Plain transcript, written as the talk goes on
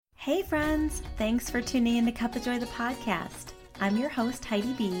Hey friends, thanks for tuning in to Cup of Joy, the podcast. I'm your host,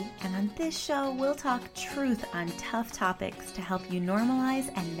 Heidi B, and on this show, we'll talk truth on tough topics to help you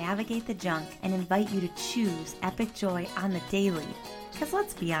normalize and navigate the junk and invite you to choose epic joy on the daily. Because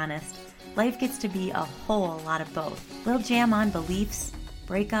let's be honest, life gets to be a whole lot of both. We'll jam on beliefs,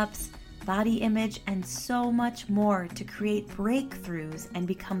 breakups, body image, and so much more to create breakthroughs and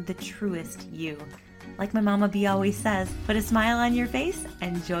become the truest you. Like my Mama B always says, put a smile on your face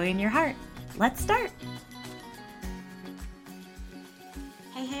and joy in your heart. Let's start.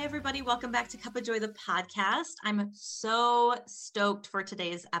 Hey everybody, welcome back to Cup of Joy, the podcast. I'm so stoked for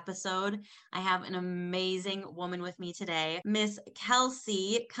today's episode. I have an amazing woman with me today. Miss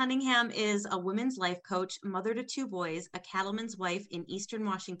Kelsey Cunningham is a women's life coach, mother to two boys, a cattleman's wife in Eastern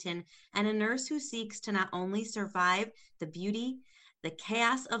Washington, and a nurse who seeks to not only survive the beauty, the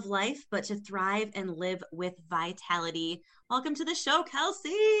chaos of life, but to thrive and live with vitality. Welcome to the show,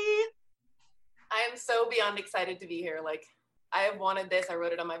 Kelsey. I am so beyond excited to be here. I have wanted this. I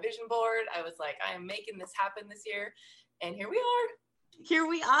wrote it on my vision board. I was like, I am making this happen this year. And here we are. Here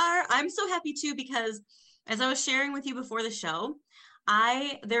we are. I'm so happy too, because as I was sharing with you before the show,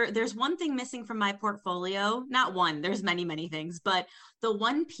 there's one thing missing from my portfolio. Not one, there's many things, but the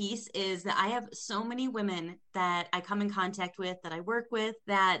one piece is that I have so many women that I come in contact with, that I work with,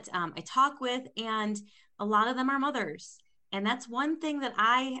 that I talk with, and a lot of them are mothers. And that's one thing that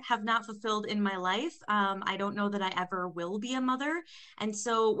I have not fulfilled in my life. I don't know that I ever will be a mother. And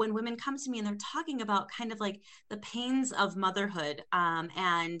so when women come to me and they're talking about kind of like the pains of motherhood,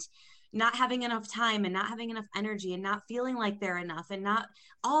 and not having enough time and not having enough energy and not feeling like they're enough and not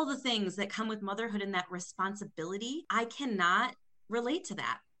all the things that come with motherhood and that responsibility, I cannot relate to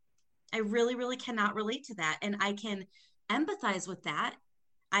that. I really cannot relate to that. And I can empathize with that.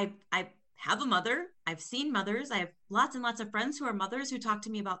 I have a mother. I've seen mothers. I have lots and lots of friends who are mothers who talk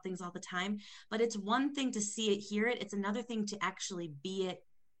to me about things all the time, but it's one thing to see it, hear it. It's another thing to actually be it,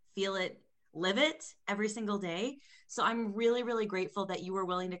 feel it, live it every single day. So I'm really grateful that you were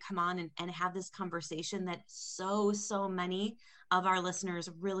willing to come on and have this conversation that so many of our listeners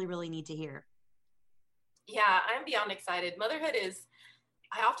really need to hear. Yeah, I'm beyond excited. Motherhood is,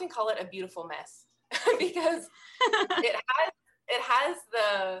 I often call it a beautiful mess because it has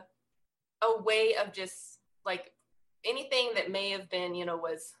a way of just like anything that may have been,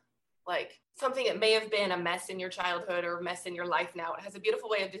 was like something that may have been a mess in your childhood or a mess in your life now. It has a beautiful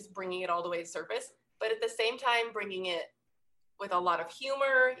way of just bringing it all the way to surface, but at the same time, bringing it with a lot of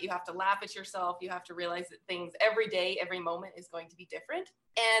humor. You have to laugh at yourself. You have to realize that things every day, every moment is going to be different.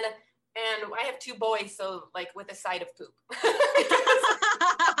 And I have two boys, so like with a side of poop.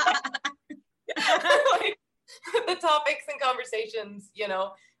 Like, the topics and conversations,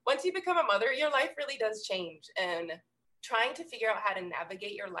 once you become a mother, your life really does change. And trying to figure out how to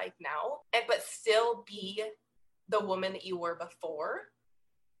navigate your life now, but still be the woman that you were before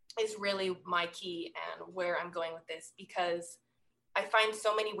is really my key and where I'm going with this, because I find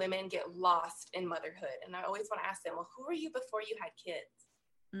so many women get lost in motherhood. And I always want to ask them, well, who were you before you had kids?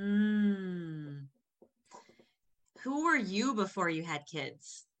 Who were you before you had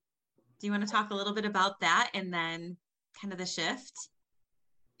kids? Do you want to talk a little bit about that and then kind of the shift?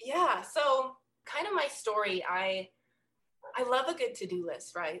 Yeah. So kind of my story, I love a good to-do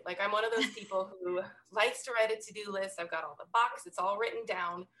list, right? Like I'm one of those people who likes to write a to-do list. I've got all the box, it's all written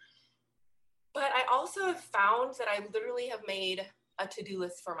down. But I also have found that I literally have made a to-do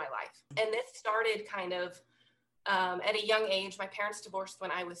list for my life. And this started kind of at a young age. My parents divorced when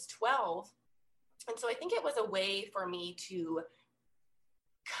I was 12. And so I think it was a way for me to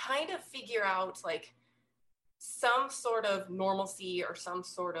kind of figure out like some sort of normalcy or some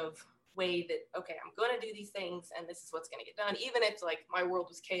sort of way that, okay, I'm going to do these things and this is what's going to get done. Even if like my world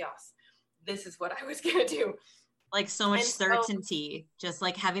was chaos, this is what I was going to do. Like so much certainty, just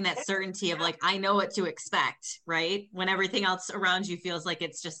like having that certainty of like, I know what to expect, right? When everything else around you feels like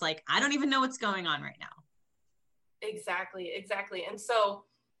it's just like, I don't even know what's going on right now. Exactly. And so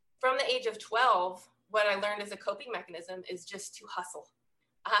from the age of 12, what I learned as a coping mechanism is just to hustle.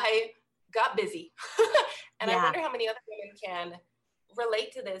 I got busy. And I wonder how many other women can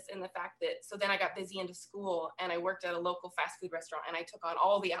relate to this in the fact that, so then I got busy into school and I worked at a local fast food restaurant and I took on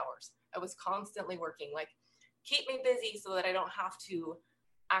all the hours. I was constantly working, like keep me busy so that I don't have to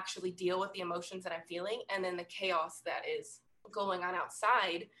actually deal with the emotions that I'm feeling and then the chaos that is going on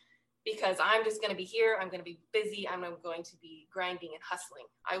outside, because I'm just going to be here. I'm going to be busy. I'm going to be grinding and hustling.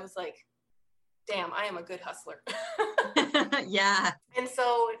 I was like, damn, I am a good hustler. Yeah. And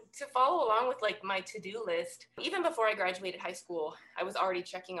so to follow along with like my to-do list, even before I graduated high school, I was already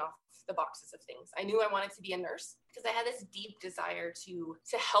checking off the boxes of things. I knew I wanted to be a nurse because I had this deep desire to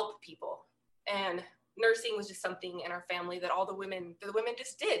help people. And nursing was just something in our family that the women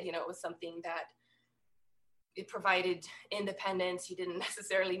just did. You know, it was something that it provided independence. You didn't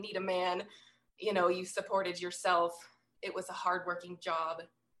necessarily need a man. You know, you supported yourself. It was a hardworking job,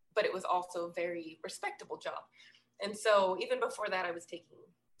 but it was also a very respectable job. And so even before that, I was taking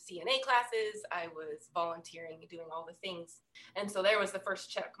CNA classes. I was volunteering, doing all the things. And so there was the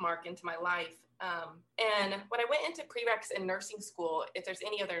first check mark into my life. And when I went into prereqs and nursing school, if there's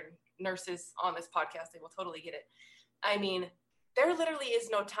any other nurses on this podcast, they will totally get it. I mean, there literally is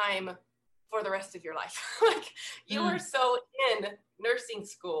no time for the rest of your life. Like, you are so in nursing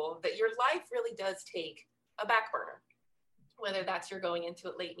school that your life really does take a back burner. Whether that's you're going into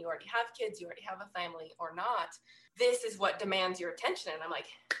it late and you already have kids, you already have a family or not, this is what demands your attention. And I'm like,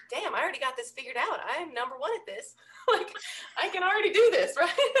 damn, I already got this figured out. I'm number one at this. Like, I can already do this, right?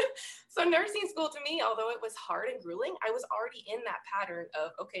 So nursing school to me, although it was hard and grueling, I was already in that pattern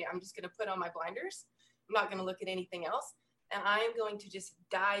of, okay, I'm just going to put on my blinders. I'm not going to look at anything else. And I am going to just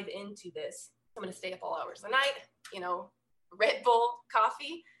dive into this. I'm going to stay up all hours of the night, you know, Red Bull,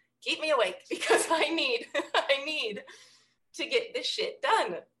 coffee, keep me awake because I need to get this shit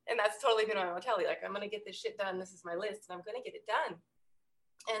done. And that's totally been my mentality. Like, I'm going to get this shit done. This is my list and I'm going to get it done.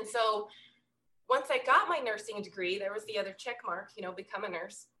 And so once I got my nursing degree, there was the other check mark, you know, become a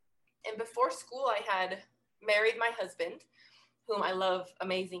nurse. And before school, I had married my husband, whom I love,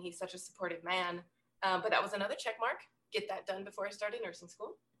 amazing. He's such a supportive man. But that was another check mark, get that done before I started nursing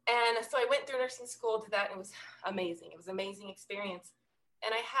school. And so I went through nursing school, did that, and it was amazing. It was an amazing experience.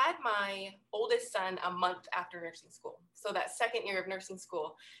 And I had my oldest son a month after nursing school. So that second year of nursing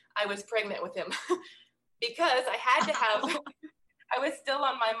school, I was pregnant with him because I had to have, I was still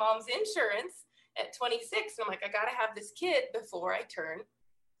on my mom's insurance at 26. And I'm like, I got to have this kid before I turn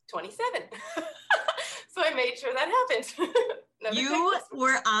 27. So I made sure that happened. You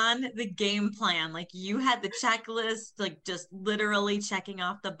were on the game plan. Like, you had the checklist, like just literally checking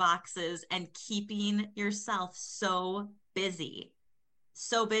off the boxes and keeping yourself so busy.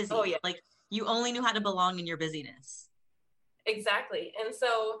 So busy. Oh, yeah. Like, you only knew how to belong in your busyness. Exactly. And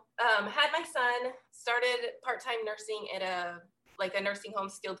so had my son, started part-time nursing at a nursing home,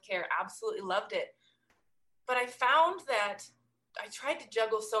 skilled care, absolutely loved it. But I found that I tried to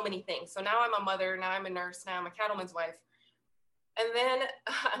juggle so many things. So now I'm a mother, now I'm a nurse, now I'm a cattleman's wife. And then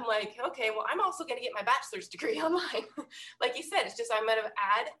I'm like, okay, well, I'm also going to get my bachelor's degree online. Like you said, it's just I'm going to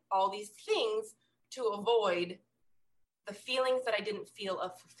add all these things to avoid the feelings that I didn't feel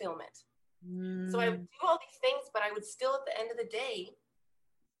of fulfillment. So I would do all these things, but I would still at the end of the day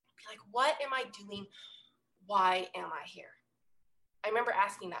be like, what am I doing? Why am I here? I remember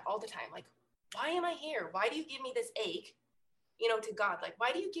asking that all the time. Like, why am I here? Why do you give me this ache, you know, to God? Like,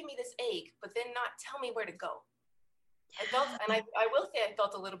 why do you give me this ache, but then not tell me where to go? I felt, and I will say I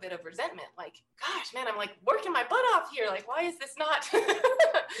felt a little bit of resentment. Like, gosh, man, I'm like working my butt off here. Like, why is this not,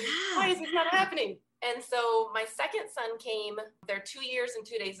 why is this not happening? And so my second son came, they're 2 years and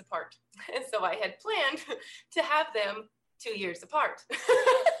 2 days apart. And so I had planned to have them 2 years apart.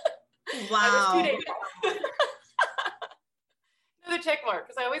 Wow. I was 2 days apart. Another check mark,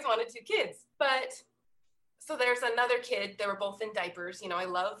 because I always wanted 2 kids. But so there's another kid, they were both in diapers. You know, I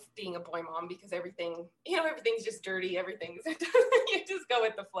love being a boy mom because everything, you know, everything's just dirty. Everything's, you just go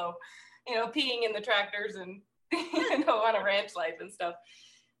with the flow, you know, peeing in the tractors and, you know, on a ranch life and stuff.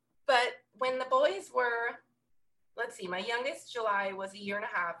 But when the boys were, let's see, my youngest, July, was 1.5 years,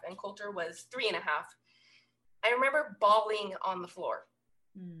 and Coulter was 3.5. I remember bawling on the floor,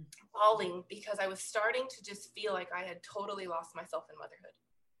 bawling because I was starting to just feel like I had totally lost myself in motherhood.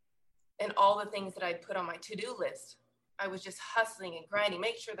 And all the things that I'd put on my to-do list, I was just hustling and grinding,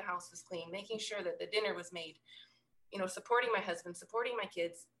 making sure the house was clean, making sure that the dinner was made, you know, supporting my husband, supporting my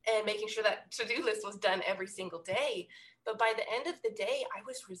kids, and making sure that to-do list was done every single day. But by the end of the day, I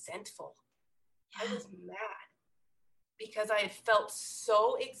was resentful. I was mad because I had felt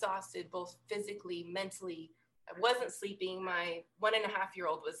so exhausted, both physically, mentally. I wasn't sleeping. My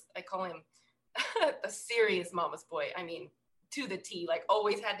 1.5-year-old was, I call him a serious mama's boy. I mean, to the T, like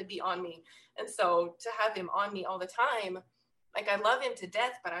always had to be on me. And so to have him on me all the time, like I love him to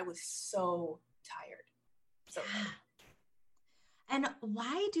death, but I was so tired. So tired. And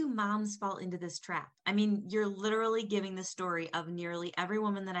why do moms fall into this trap? I mean, you're literally giving the story of nearly every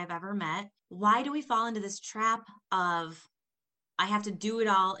woman that I've ever met. Why do we fall into this trap of, I have to do it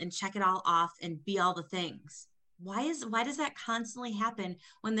all and check it all off and be all the things? Why does that constantly happen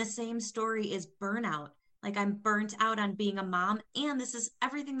when the same story is burnout? Like, I'm burnt out on being a mom, and this is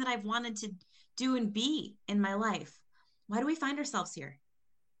everything that I've wanted to do and be in my life. Why do we find ourselves here?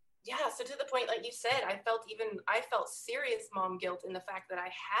 Yeah. So to the point, like you said, I felt serious mom guilt in the fact that I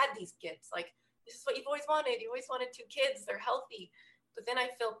had these kids. Like, this is what you've always wanted. You always wanted two kids. They're healthy. But then I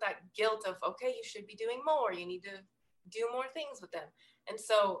felt that guilt of, okay, you should be doing more. You need to do more things with them. And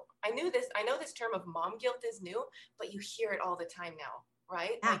so I know this term of mom guilt is new, but you hear it all the time now,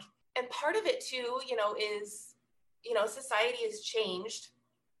 right? Yeah. Like, and part of it too, is, society has changed,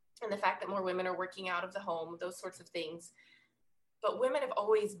 and the fact that more women are working out of the home, those sorts of things. But women have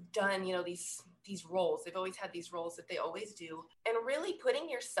always done, these roles. They've always had these roles that they always do. And really putting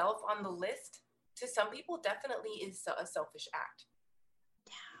yourself on the list to some people definitely is a selfish act.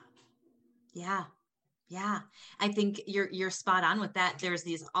 Yeah. Yeah. I think you're spot on with that. There's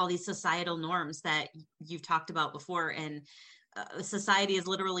all these societal norms that you've talked about before, and society has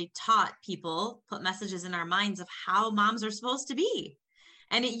literally taught people, put messages in our minds of how moms are supposed to be.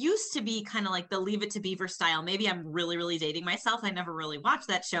 And it used to be kind of like the Leave It to Beaver style. Maybe I'm really, really dating myself. I never really watched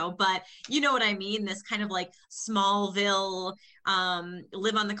that show, but you know what I mean? This kind of like Smallville,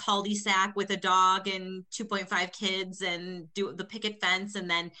 live on the cul-de-sac with a dog and 2.5 kids and do the picket fence. And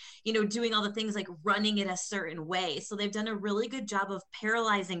then, doing all the things like running it a certain way. So they've done a really good job of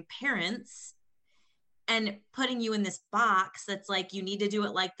paralyzing parents and putting you in this box that's like, you need to do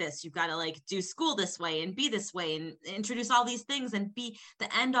it like this. You've got to like do school this way and be this way and introduce all these things and be the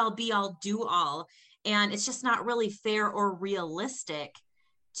end all be all do all. And it's just not really fair or realistic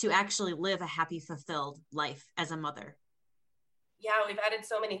to actually live a happy, fulfilled life as a mother. Yeah, we've added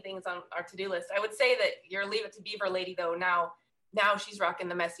so many things on our to-do list. I would say that your Leave It to Beaver lady, though, now she's rocking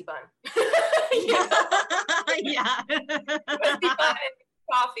the messy bun. Yeah. Messy bun and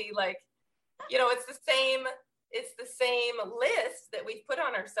coffee, like, it's the same list that we've put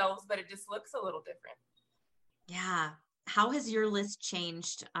on ourselves, but it just looks a little different. Yeah. How has your list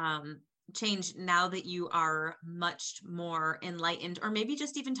changed now that you are much more enlightened, or maybe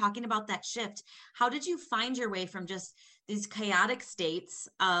just even talking about that shift? How did you find your way from just these chaotic states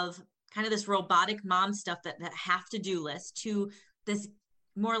of kind of this robotic mom stuff that have to do list to this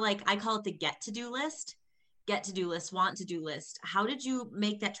more like, I call it the get to do list, want to do list? How did you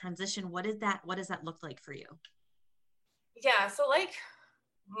make that transition? What does that look like for you? Yeah, so like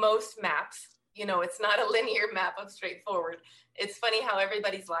most maps, it's not a linear map of straightforward. It's funny how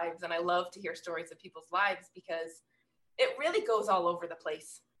everybody's lives, and I love to hear stories of people's lives because it really goes all over the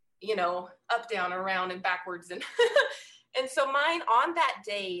place, up, down, around, and backwards. And and so mine, on that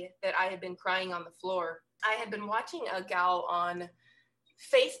day that I had been crying on the floor, I had been watching a gal on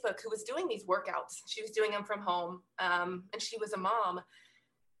Facebook who was doing these workouts. She was doing them from home, and she was a mom.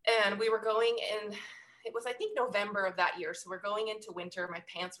 And we were going in, it was, I think, November of that year. So we're going into winter. My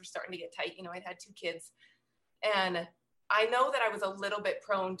pants were starting to get tight. I'd had two kids. And I know that I was a little bit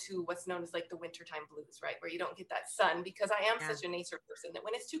prone to what's known as like the wintertime blues, right? Where you don't get that sun, because I am such a nature person that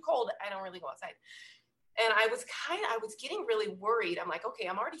when it's too cold, I don't really go outside. And I was getting really worried. I'm like, okay,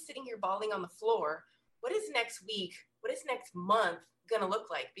 I'm already sitting here bawling on the floor. What is next week? What is next month going to look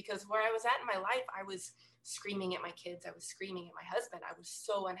like? Because where I was at in my life, I was screaming at my kids. I was screaming at my husband. I was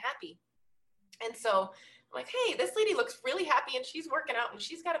so unhappy. And so I'm like, hey, this lady looks really happy and she's working out and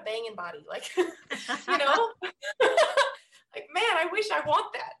she's got a banging body. Like, like, man, I wish I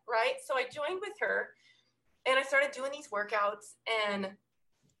want that. Right. So I joined with her and I started doing these workouts, and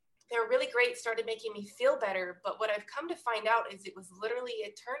they were really great, started making me feel better. But what I've come to find out is it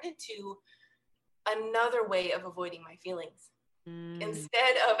turned into another way of avoiding my feelings.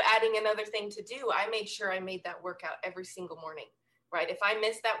 Instead of adding another thing to do, I made sure I made that workout every single morning, right? If I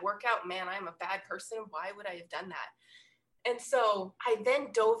missed that workout, man, I'm a bad person. Why would I have done that? And so I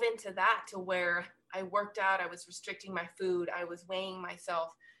then dove into that, to where I worked out, I was restricting my food, I was weighing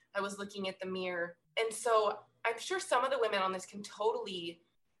myself, I was looking at the mirror. And so I'm sure some of the women on this can totally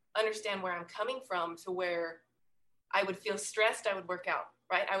understand where I'm coming from, to where I would feel stressed, I would work out,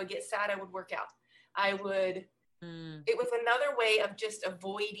 right? I would get sad, I would work out. It was another way of just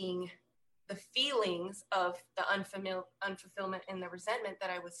avoiding the feelings of the unfulfillment and the resentment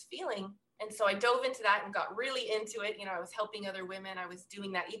that I was feeling. And so I dove into that and got really into it. I was helping other women. I was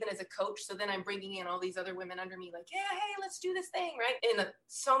doing that even as a coach. So then I'm bringing in all these other women under me, like, yeah, hey, let's do this thing, right? And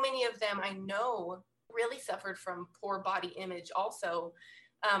so many of them I know really suffered from poor body image also.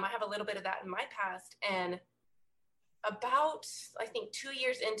 I have a little bit of that in my past. And about, I think, 2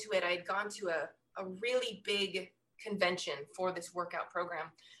 years into it, I had gone to a really big convention for this workout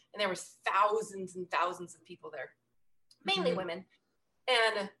program. And there was thousands and thousands of people there, mainly women.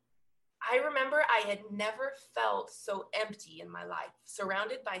 And I remember I had never felt so empty in my life,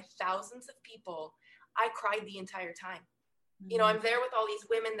 surrounded by thousands of people. I cried the entire time. I'm there with all these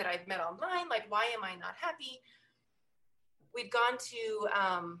women that I've met online. Like, why am I not happy? We'd gone to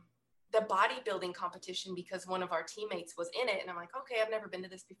the bodybuilding competition because one of our teammates was in it. And I'm like, okay, I've never been to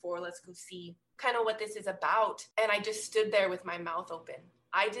this before. Let's go see kind of what this is about. And I just stood there with my mouth open.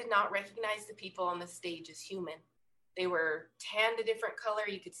 I did not recognize the people on the stage as human. They were tanned a different color.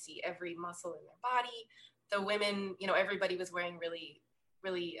 You could see every muscle in their body. The women, you know, everybody was wearing really,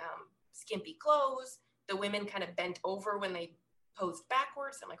 really skimpy clothes. The women kind of bent over when they posed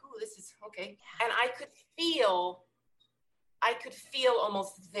backwards. I'm like, oh, this is okay. And I could feel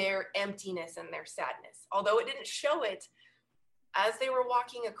almost their emptiness and their sadness. Although it didn't show it, as they were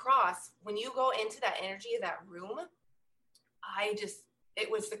walking across, when you go into that energy of that room, it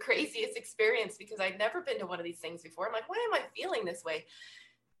was the craziest experience because I'd never been to one of these things before. I'm like, why am I feeling this way?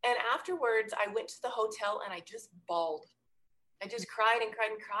 And afterwards, I went to the hotel and I just bawled. I just cried and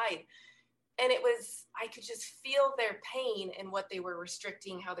cried and cried. And I could just feel their pain and what they were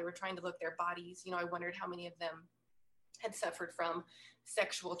restricting, how they were trying to look their bodies. You know, I wondered how many of them had suffered from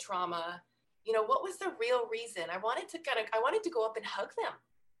sexual trauma. You know, what was the real reason? I wanted to go up and hug them.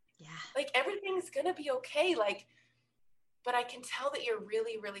 Yeah. Like, everything's going to be okay. Like, but I can tell that you're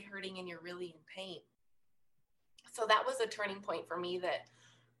really, really hurting and you're really in pain. So that was a turning point for me, that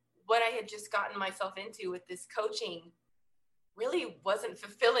what I had just gotten myself into with this coaching really wasn't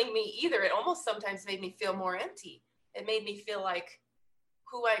fulfilling me either. It almost sometimes made me feel more empty. It made me feel like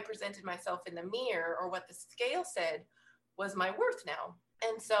who I presented myself in the mirror or what the scale said was my worth now.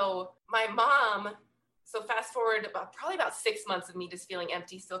 And so my mom, so fast forward probably about 6 months of me just feeling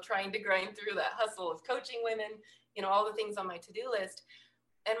empty, still trying to grind through that hustle of coaching women, you know, all the things on my to-do list.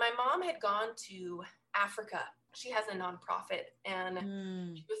 And my mom had gone to Africa. She has a nonprofit, and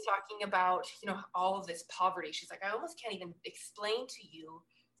she was talking about, you know, all of this poverty. She's like, I almost can't even explain to you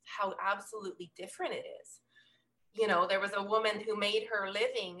how absolutely different it is. You know, there was a woman who made her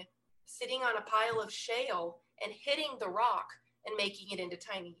living sitting on a pile of shale and hitting the rock and making it into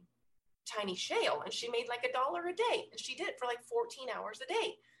tiny, tiny shale. And she made like $1 a day. And she did it for like 14 hours a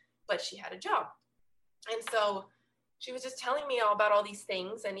day, but she had a job. And so she was just telling me all about all these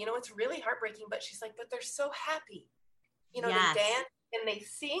things. And, you know, it's really heartbreaking, but she's like, but they're so happy. You know, Yes. They dance and they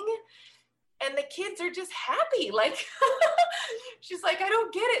sing and the kids are just happy. Like, she's like, I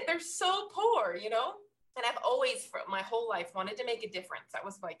don't get it. They're so poor, you know? And I've always, for my whole life, wanted to make a difference. That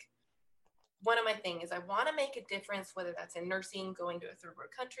was like one of my things. I want to make a difference, whether that's in nursing, going to a third world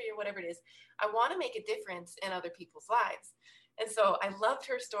country or whatever it is. I want to make a difference in other people's lives. And so I loved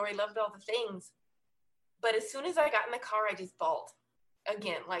her story, loved all the things. But as soon as I got in the car, I just bawled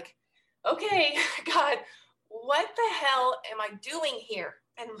again, like, okay, God, what the hell am I doing here?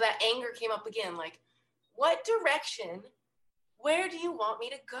 And that anger came up again, like, what direction, where do you want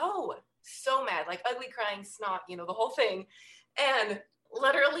me to go? So mad, like ugly crying snot, you know, the whole thing. And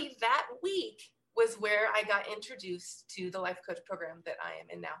literally that week was where I got introduced to the life coach program that I am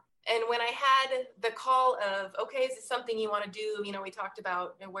in now. And when I had the call of, okay, is this something you want to do? You know, we talked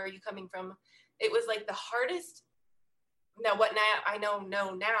about, you know, where are you coming from? It was like the hardest. Now, what now I know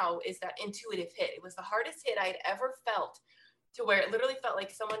now is that intuitive hit. It was the hardest hit I'd ever felt, to where it literally felt like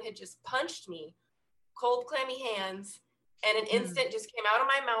someone had just punched me, cold, clammy hands, and an instant just came out of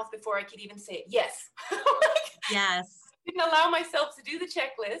my mouth before I could even say it. Yes. Yes. I didn't allow myself to do the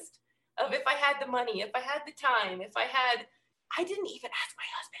checklist of if I had the money, if I had the time, I didn't even ask my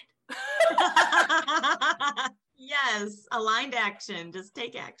husband. Yes. Aligned action. Just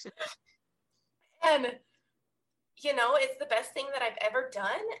take action. And, you know, it's the best thing that I've ever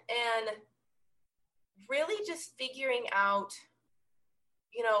done. And really just figuring out,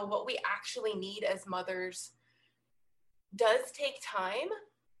 you know, what we actually need as mothers does take time.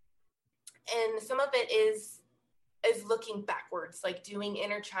 And some of it is looking backwards, like doing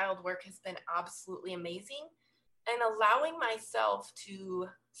inner child work has been absolutely amazing, and allowing myself to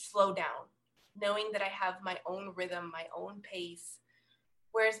slow down, knowing that I have my own rhythm, my own pace.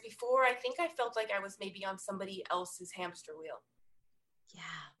 Whereas before, I think I felt like I was maybe on somebody else's hamster wheel. Yeah.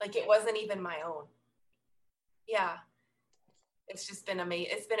 Like it wasn't even my own. Yeah. It's just been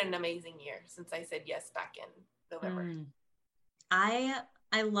amazing. It's been an amazing year since I said yes back in November. I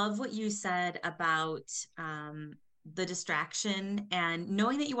love what you said about the distraction and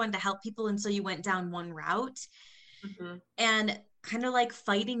knowing that you wanted to help people. And so you went down one route and kind of like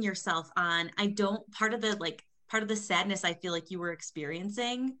fighting yourself on, part of the sadness I feel like you were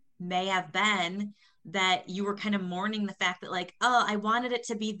experiencing may have been that you were kind of mourning the fact that like, oh, I wanted it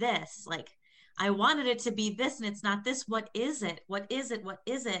to be this, like I wanted it to be this and it's not this. What is it? What is it? What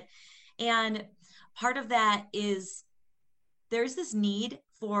is it? And part of that is there's this need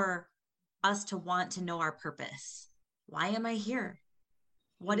for us to want to know our purpose. Why am I here?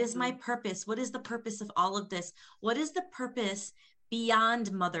 What is my purpose? What is the purpose of all of this? What is the purpose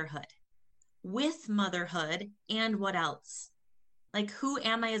beyond motherhood? with motherhood and what else? Like, who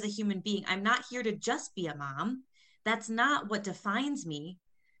am I as a human being? I'm not here to just be a mom. That's not what defines me.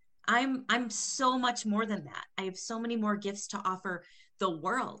 I'm so much more than that. I have so many more gifts to offer the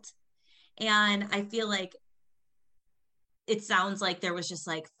world. And I feel like it sounds like there was just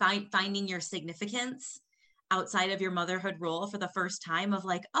like finding your significance outside of your motherhood role for the first time of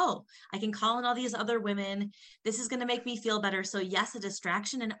like, oh, I can call in all these other women. This is going to make me feel better. So yes, a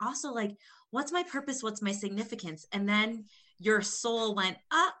distraction. And also like, what's my purpose? What's my significance? And then your soul went,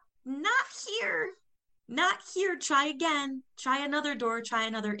 not here, not here. Try again, try another door, try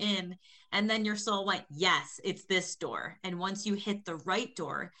another in. And then your soul went, yes, it's this door. And once you hit the right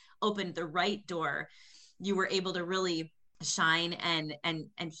door, opened the right door, you were able to really shine and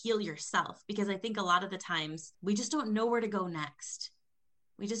heal yourself, because I think a lot of the times we just don't know where to go next.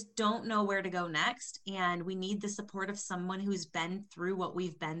 We just don't know where to go next, and we need the support of someone who's been through what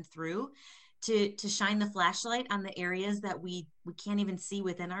we've been through to shine the flashlight on the areas that we can't even see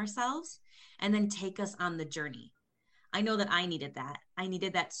within ourselves, and then take us on the journey. I know that I needed that. I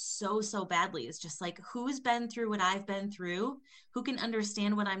needed that so badly. It's just like, who's been through what I've been through, who can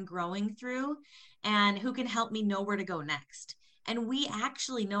understand what I'm growing through, and who can help me know where to go next. And we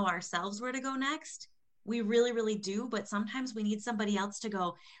actually know ourselves where to go next. We really, really do. But sometimes we need somebody else to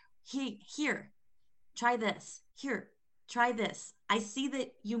go, hey, here, try this. Here, try this. I see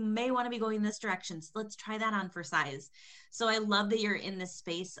that you may want to be going this direction. So let's try that on for size. So I love that you're in this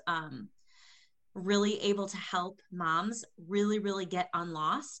space. Really able to help moms really, really get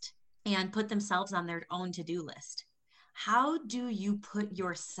unlost and put themselves on their own to-do list. How do you put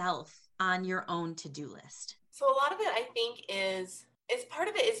yourself on your own to-do list? So a lot of it, I think, is part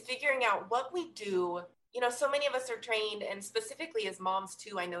of it is figuring out what we do. You know, so many of us are trained, and specifically as moms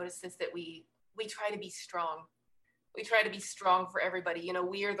too, I notice this, that we try to be strong. We try to be strong for everybody. You know,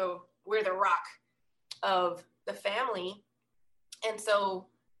 we're the rock of the family. And so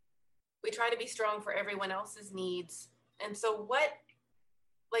we try to be strong for everyone else's needs. And so what,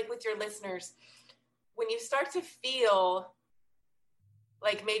 like with your listeners, when you start to feel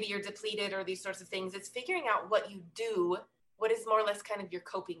like maybe you're depleted or these sorts of things, it's figuring out what you do, what is more or less kind of your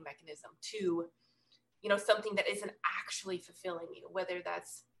coping mechanism to, you know, something that isn't actually fulfilling you, whether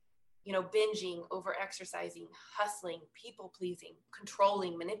that's, you know, binging, over exercising, hustling, people pleasing,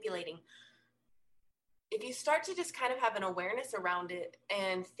 controlling, manipulating. If you start to just kind of have an awareness around it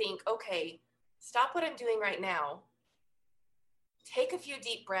and think, okay, stop what I'm doing right now, take a few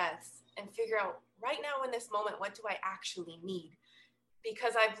deep breaths and figure out right now in this moment, what do I actually need?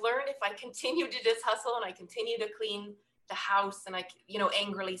 Because I've learned if I continue to just hustle and I continue to clean the house and I, you know,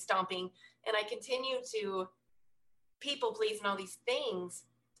 angrily stomping, and I continue to people please and all these things,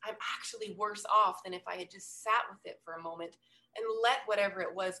 I'm actually worse off than if I had just sat with it for a moment and let whatever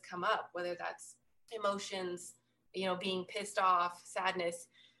it was come up, whether that's emotions, you know, being pissed off, sadness.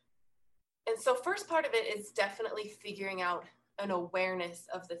 And so first part of it is definitely figuring out an awareness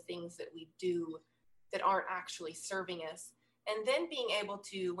of the things that we do that aren't actually serving us. And then being able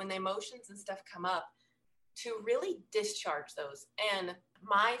to, when the emotions and stuff come up, to really discharge those. And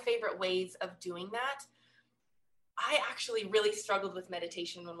my favorite ways of doing that, I actually really struggled with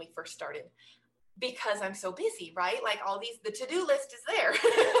meditation when we first started because I'm so busy, right? Like the to-do list is there.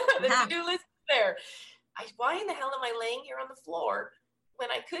 The to-do list is there. Why in the hell am I laying here on the floor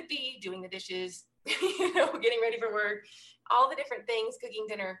when I could be doing the dishes, you know, getting ready for work, all the different things, cooking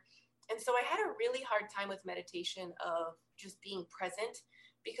dinner. And so I had a really hard time with meditation of just being present,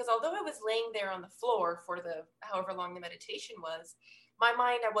 because although I was laying there on the floor for the however long the meditation was, my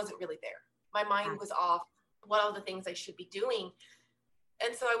mind, I wasn't really there. My mind was off what all the things I should be doing.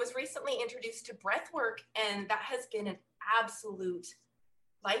 And so I was recently introduced to breath work, and that has been an absolute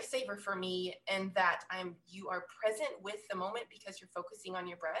lifesaver for me, and that you are present with the moment because you're focusing on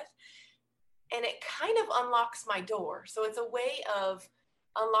your breath, and it kind of unlocks my door. So it's a way of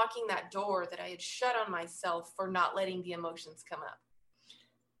unlocking that door that I had shut on myself for not letting the emotions come up.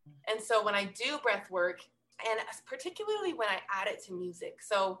 And so when I do breath work, and particularly when I add it to music,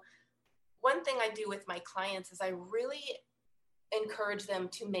 so one thing I do with my clients is I really encourage them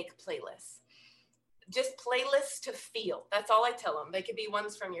to make playlists. Just playlists to feel. That's all I tell them. They could be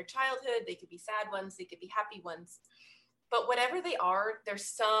ones from your childhood. They could be sad ones. They could be happy ones. But whatever they are, there's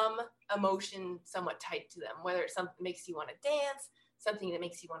some emotion somewhat tied to them, whether it's something that makes you want to dance, something that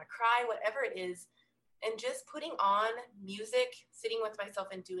makes you want to cry, whatever it is. And just putting on music, sitting with myself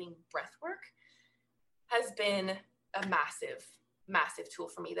and doing breath work has been a massive tool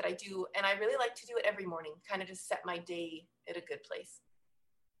for me that I do. And I really like to do it every morning, kind of just set my day at a good place.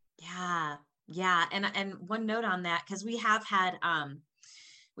 Yeah. And one note on that, because we have had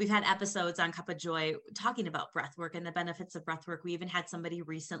we've had episodes on Cup of Joy talking about breath work and the benefits of breath work. We even had somebody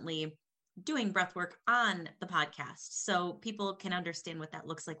recently doing breath work on the podcast, so people can understand what that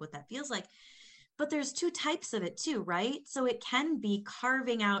looks like, what that feels like. But there's two types of it too, right? So it can be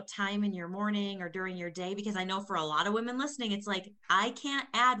carving out time in your morning or during your day, because I know for a lot of women listening, it's like, I can't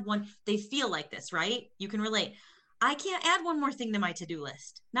add one. They feel like this, right? You can relate. I can't add one more thing to my to-do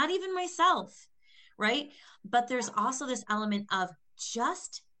list, not even myself, right? But there's also this element of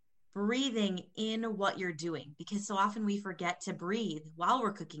just breathing in what you're doing, because so often we forget to breathe while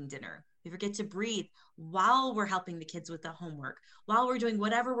we're cooking dinner. We forget to breathe while we're helping the kids with the homework, while we're doing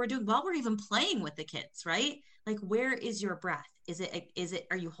whatever we're doing, while we're even playing with the kids, right? Like, where is your breath?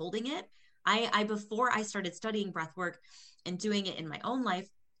 Are you holding it? Before I started studying breath work and doing it in my own life,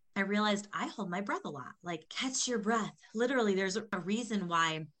 I realized I hold my breath a lot. Like, catch your breath. Literally, there's a reason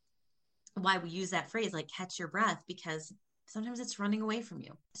why we use that phrase, like catch your breath, because sometimes it's running away from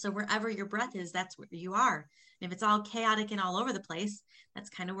you. So wherever your breath is, that's where you are. And if it's all chaotic and all over the place, that's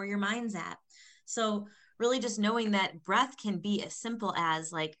kind of where your mind's at. So really just knowing that breath can be as simple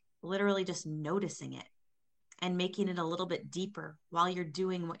as like literally just noticing it and making it a little bit deeper while you're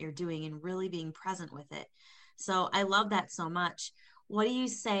doing what you're doing and really being present with it. So I love that so much. What do you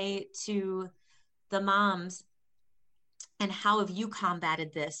say to the moms, and how have you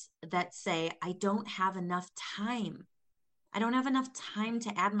combated this, that say, I don't have enough time? I don't have enough time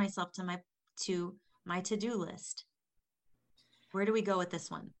to add myself to my to-do list. Where do we go with this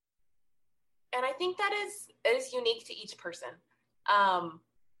one? And I think that is unique to each person.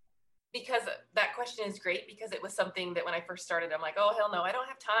 Because that question is great, because it was something that when I first started, I'm like, oh, hell no, I don't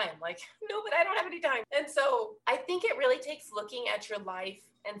have time. Like, no, but I don't have any time. And so I think it really takes looking at your life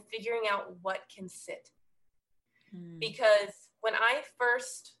and figuring out what can sit. Because when I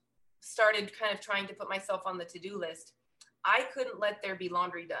first started kind of trying to put myself on the to-do list, I couldn't let there be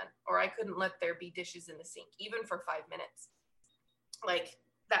laundry done, or I couldn't let there be dishes in the sink, even for 5 minutes. Like,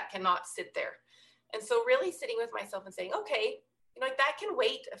 that cannot sit there. And so really sitting with myself and saying, okay, like that can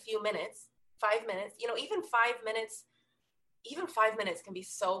wait a few minutes, 5 minutes, even 5 minutes, even 5 minutes can be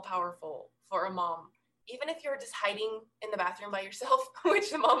so powerful for a mom. Even if you're just hiding in the bathroom by yourself,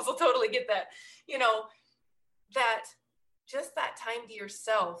 which the moms will totally get that, that just that time to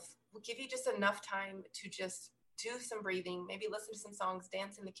yourself will give you just enough time to just do some breathing, maybe listen to some songs,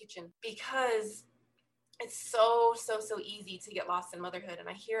 dance in the kitchen, because it's so easy to get lost in motherhood. And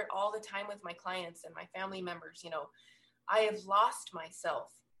I hear it all the time with my clients and my family members. I have lost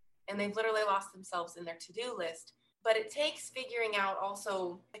myself, and they've literally lost themselves in their to-do list. But it takes figuring out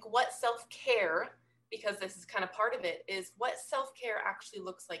also like what self-care, because this is kind of part of it, is what self-care actually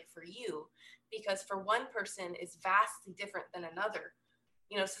looks like for you. Because for one person is vastly different than another.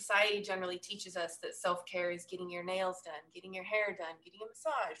 Society generally teaches us that self-care is getting your nails done, getting your hair done, getting a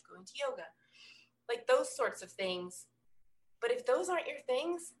massage, going to yoga, like those sorts of things. But if those aren't your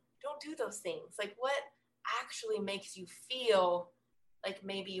things, don't do those things. Like, what actually makes you feel like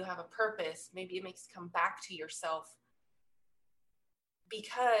maybe you have a purpose, maybe it makes you come back to yourself,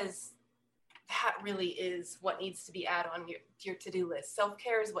 because that really is what needs to be added on your to-do list.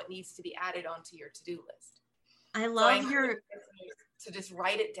 Self-care is what needs to be added onto your to-do list. I love to just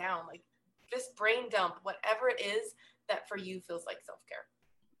write it down, like just brain dump whatever it is that for you feels like self-care.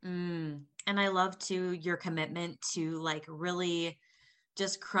 And I love too your commitment to like really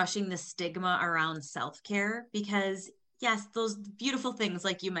just crushing the stigma around self-care, because yes, those beautiful things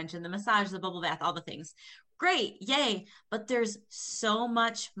like you mentioned, the massage, the bubble bath, all the things, great, yay, but there's so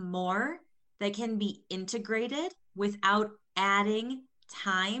much more that can be integrated without adding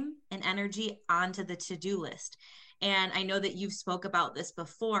time and energy onto the to-do list. And I know that you've spoke about this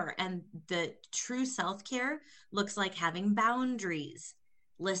before, and the true self-care looks like having boundaries,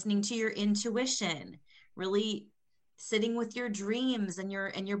 listening to your intuition, really sitting with your dreams and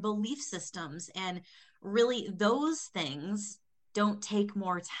your belief systems. And really those things don't take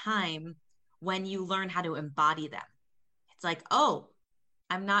more time when you learn how to embody them. It's like, oh,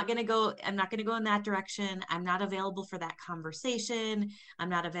 I'm not going to go in that direction. I'm not available for that conversation. I'm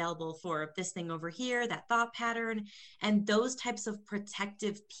not available for this thing over here, that thought pattern. And those types of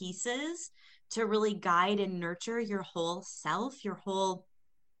protective pieces to really guide and nurture your whole self, your whole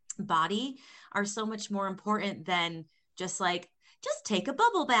body, are so much more important than just take a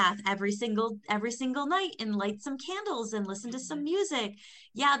bubble bath every single night and light some candles and listen to some music.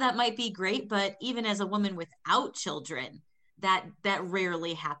 Yeah, that might be great, but even as a woman without children, that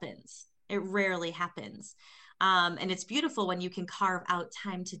rarely happens. It rarely happens. And it's beautiful when you can carve out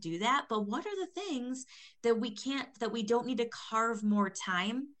time to do that. But what are the things that we don't need to carve more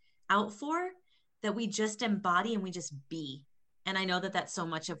time out for, that we just embody and we just be? And I know that that's so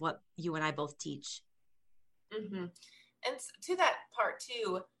much of what you and I both teach. Mm-hmm. And to that part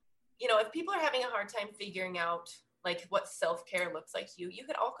too, you know, if people are having a hard time figuring out like what self-care looks like to you, you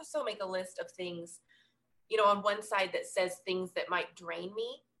could also make a list of things, you know, on one side that says things that might drain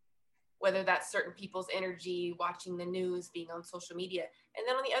me, whether that's certain people's energy, watching the news, being on social media. And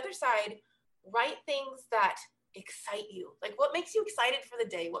then on the other side, write things that excite you. Like what makes you excited for the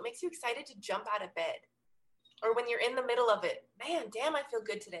day? What makes you excited to jump out of bed? Or when you're in the middle of it, man, damn, I feel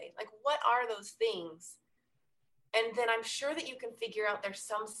good today. Like what are those things? And then I'm sure that you can figure out there's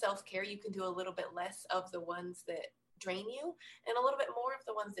some self-care you can do a little bit less of the ones that drain you and a little bit more of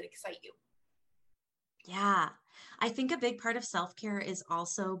the ones that excite you. Yeah. I think a big part of self-care is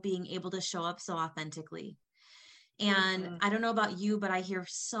also being able to show up so authentically. And I don't know about you, but I hear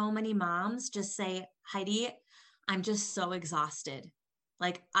so many moms just say, Heidi, I'm just so exhausted.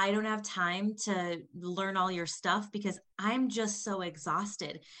 Like, I don't have time to learn all your stuff because I'm just so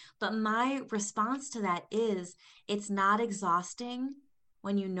exhausted. But my response to that is, it's not exhausting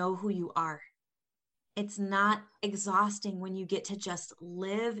when you know who you are. It's not exhausting when you get to just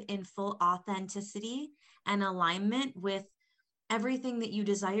live in full authenticity and alignment with everything that you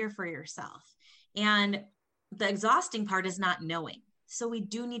desire for yourself. And the exhausting part is not knowing. So we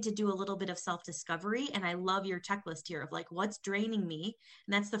do need to do a little bit of self-discovery. And I love your checklist here of like, what's draining me?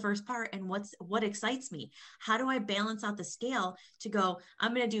 And that's the first part. And what excites me? How do I balance out the scale to go,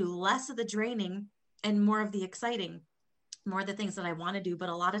 I'm going to do less of the draining and more of the exciting, more of the things that I want to do. But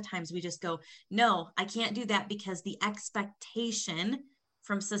a lot of times we just go, no, I can't do that because the expectation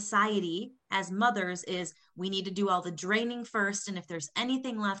from society as mothers is we need to do all the draining first. And if there's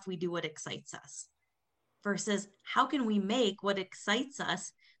anything left, we do what excites us. Versus how can we make what excites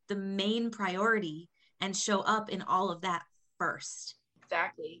us the main priority and show up in all of that first?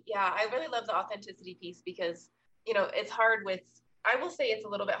 Exactly. Yeah, I really love the authenticity piece because, you know, it's hard with, I will say it's a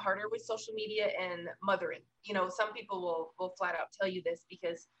little bit harder with social media and mothering. You know, some people will flat out tell you this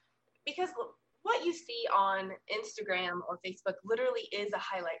because what you see on Instagram or Facebook literally is a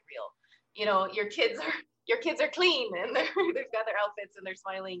highlight reel. You know, your kids are clean and they've got their outfits and they're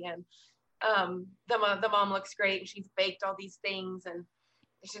smiling, and the mom looks great and she's baked all these things and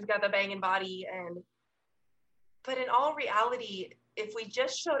she's got the banging body. But in all reality, if we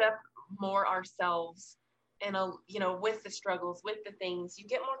just showed up more ourselves and, you know, with the struggles, with the things, you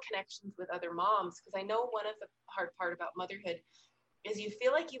get more connections with other moms. Because I know one of the hard part about motherhood is you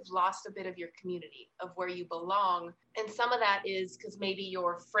feel like you've lost a bit of your community of where you belong. And some of that is because maybe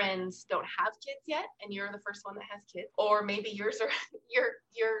your friends don't have kids yet and you're the first one that has kids, or maybe yours are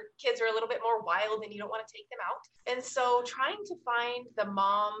your kids are a little bit more wild and you don't want to take them out. And so trying to find the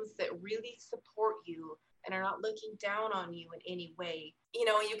moms that really support you and are not looking down on you in any way. You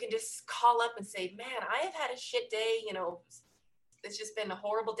know, you can just call up and say, man, I have had a shit day, you know, it's just been a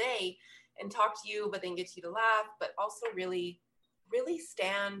horrible day, and talk to you, but then get you to laugh, but also really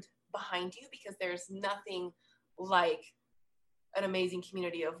stand behind you, because there's nothing like an amazing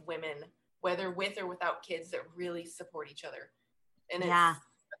community of women, whether with or without kids, that really support each other. And yeah,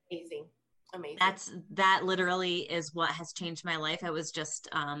 it's amazing. That literally is what has changed my life. I was just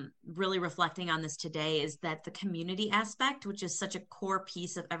really reflecting on this today, is that the community aspect, which is such a core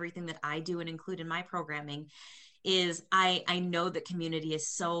piece of everything that I do and include in my programming, is I know that community is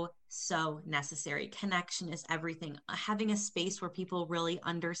so necessary. Connection is everything. Having a space where people really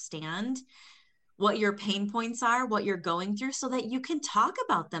understand what your pain points are, what you're going through, so that you can talk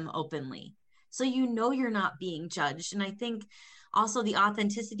about them openly. So you know you're not being judged. And I think also the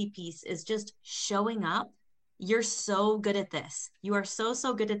authenticity piece is just showing up. You're so good at this. You are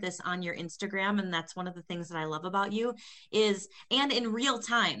so good at this on your Instagram. And that's one of the things that I love about you is, and in real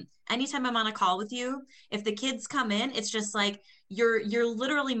time, anytime I'm on a call with you, if the kids come in, it's just like, you're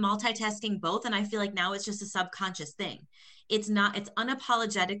literally multitasking both. And I feel like now it's just a subconscious thing. It's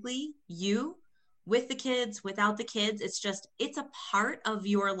unapologetically you, with the kids, without the kids. It's a part of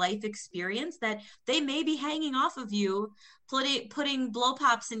your life experience that they may be hanging off of you, putting blow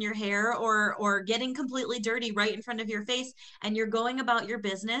pops in your hair or getting completely dirty right in front of your face. And you're going about your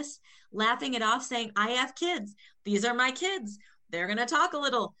business, laughing it off, saying, I have kids. These are my kids. They're going to talk a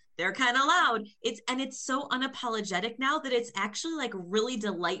little. They're kind of loud. It's so unapologetic now that it's actually like really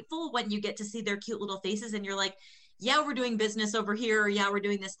delightful when you get to see their cute little faces and you're like, yeah, we're doing business over here. Or, yeah, we're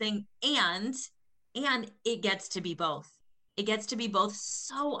doing this thing. And it gets to be both. It gets to be both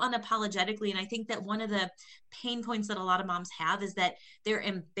so unapologetically. And I think that one of the pain points that a lot of moms have is that they're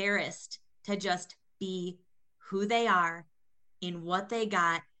embarrassed to just be who they are, in what they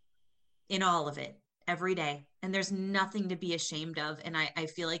got, in all of it, every day. And there's nothing to be ashamed of. And I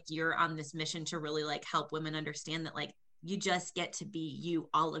feel like you're on this mission to really like help women understand that, like, You just get to be you,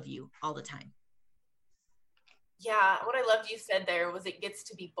 all of you, all the time. Yeah, what I loved you said there was it gets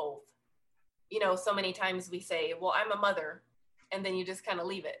to be both. You know, so many times we say, well, I'm a mother, and then you just kind of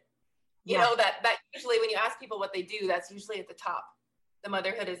leave it. You Yeah. know, that usually when you ask people what they do, that's usually at the top. The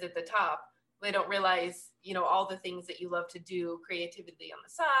motherhood is at the top. They don't realize, you know, all the things that you love to do, creativity on the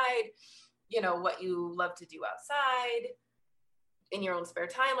side, you know, what you love to do outside in your own spare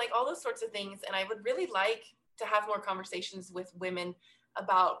time, like all those sorts of things. And I would really like to have more conversations with women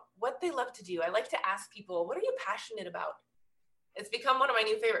about what they love to do. I like to ask people, what are you passionate about? It's become one of my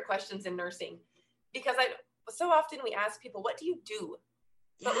new favorite questions in nursing, because so often we ask people, what do you do?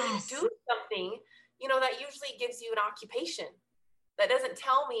 But when you Yes. do something, you know, that usually gives you an occupation. That doesn't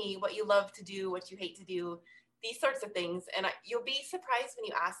tell me what you love to do, what you hate to do, these sorts of things. And you'll be surprised when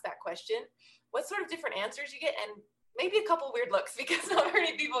you ask that question, what sort of different answers you get, and maybe a couple weird looks, because not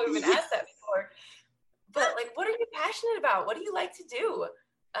many people have been asked that before. But like, what are you passionate about? What do you like to do?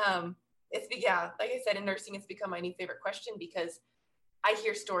 Like I said, in nursing, it's become my new favorite question, because I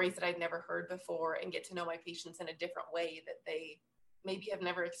hear stories that I've never heard before and get to know my patients in a different way that they maybe have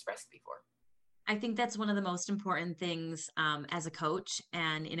never expressed before. I think that's one of the most important things as a coach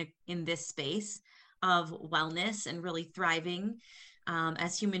and in this space of wellness and really thriving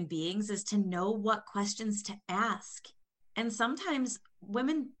as human beings is to know what questions to ask. And sometimes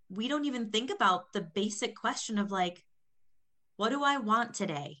women, we don't even think about the basic question of like, what do I want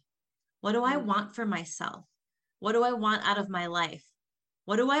today? What do I want for myself? What do I want out of my life?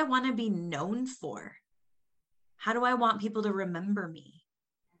 What do I want to be known for? How do I want people to remember me?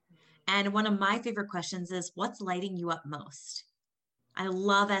 And one of my favorite questions is, what's lighting you up most? I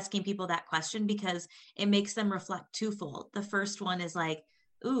love asking people that question because it makes them reflect twofold. The first one is like,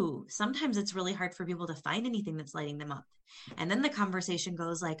 ooh, sometimes it's really hard for people to find anything that's lighting them up. And then the conversation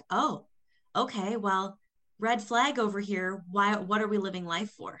goes like, oh, okay, well, red flag over here. What are we living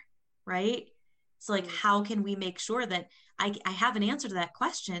life for? Right? So like, how can we make sure that I have an answer to that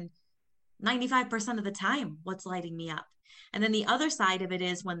question 95% of the time? What's lighting me up? And then the other side of it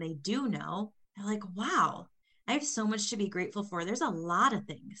is when they do know, they're like, wow, I have so much to be grateful for. There's a lot of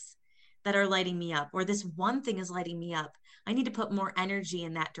things that are lighting me up, or this one thing is lighting me up. I need to put more energy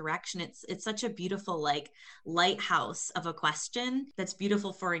in that direction. It's such a beautiful like lighthouse of a question that's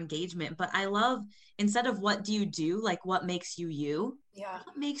beautiful for engagement. But I love, instead of what do you do, like what makes you you? Yeah.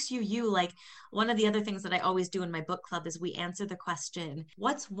 What makes you you? Like one of the other things that I always do in my book club is we answer the question,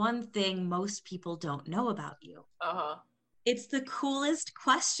 what's one thing most people don't know about you? Uh-huh. It's the coolest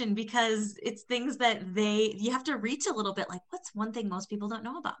question because it's things that you have to reach a little bit like, what's one thing most people don't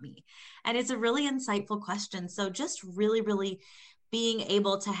know about me? And it's a really insightful question. So just really, really being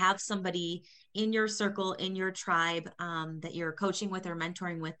able to have somebody in your circle, in your tribe that you're coaching with or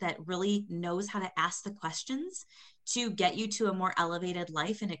mentoring with that really knows how to ask the questions to get you to a more elevated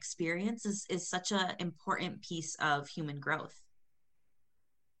life and experience is such an important piece of human growth.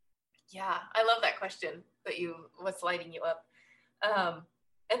 Yeah, I love that question what's lighting you up.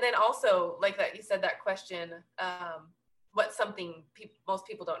 And then also, like that, you said that question, what's something most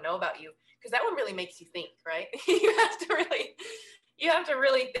people don't know about you? Because that one really makes you think, right? you have to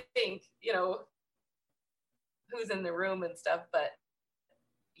really think, you know, who's in the room and stuff. But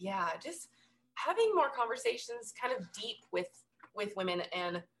yeah, just having more conversations kind of deep with women,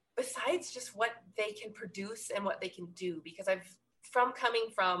 and besides just what they can produce and what they can do, because coming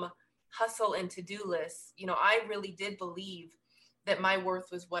from hustle and to-do lists, you know, I really did believe that my worth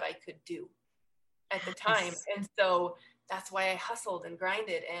was what I could do at the time. Yes. And so that's why I hustled and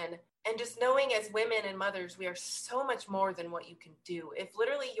grinded, and just knowing as women and mothers, we are so much more than what you can do. If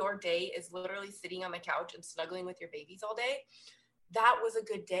literally your day is literally sitting on the couch and snuggling with your babies all day, that was a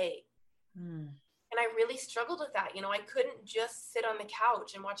good day. And I really struggled with that. You know, I couldn't just sit on the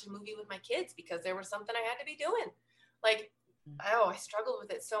couch and watch a movie with my kids because there was something I had to be doing. Like, I struggled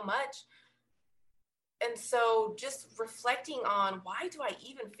with it so much. And so just reflecting on, why do I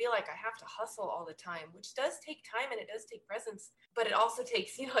even feel like I have to hustle all the time, which does take time and it does take presence, but it also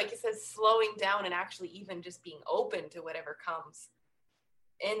takes, you know, like you said, slowing down and actually even just being open to whatever comes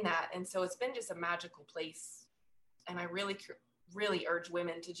in that. And so it's been just a magical place. And I really, really urge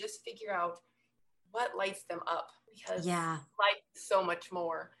women to just figure out what lights them up, because life is so much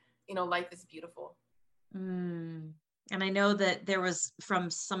more, you know, life is beautiful. And I know that there was,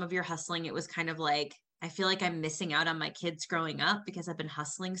 from some of your hustling, it was kind of like, I feel like I'm missing out on my kids growing up because I've been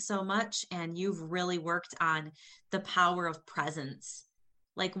hustling so much. And you've really worked on the power of presence.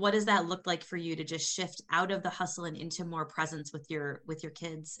 Like, what does that look like for you to just shift out of the hustle and into more presence with your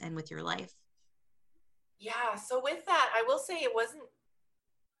kids and with your life? Yeah. So with that, I will say it wasn't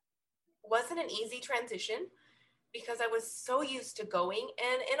an easy transition. because I was so used to going.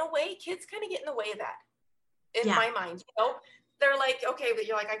 And in a way, kids kind of get in the way of that in Yeah. my mind, you know? They're like, okay, but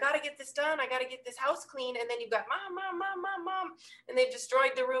you're like, I got to get this done. I got to get this house clean. And then you've got mom, mom, mom, mom, mom. And they've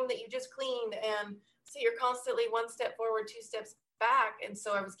destroyed the room that you just cleaned. And so you're constantly one step forward, two steps back. And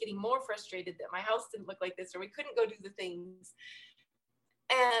so I was getting more frustrated that my house didn't look like this, or we couldn't go do the things.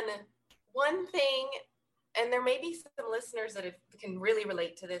 And one thing, and there may be some listeners that can really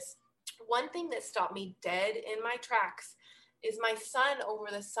relate to this. One thing that stopped me dead in my tracks is my son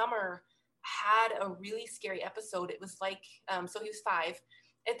over the summer had a really scary episode. It was like, so he was 5.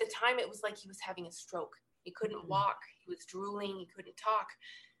 At the time, it was like he was having a stroke. He couldn't walk. He was drooling. He couldn't talk.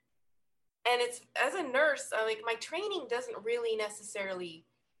 And it's, as a nurse, like my training doesn't really necessarily,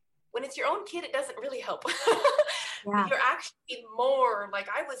 when it's your own kid, it doesn't really help. Yeah. You're actually more like,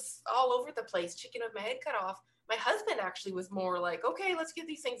 I was all over the place, chicken with my head cut off. My husband actually was more like, okay, let's get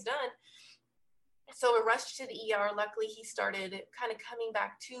these things done. So we rushed to the ER. Luckily, he started kind of coming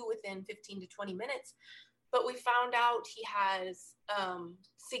back to within 15 to 20 minutes. But we found out he has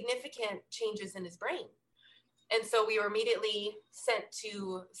significant changes in his brain. And so we were immediately sent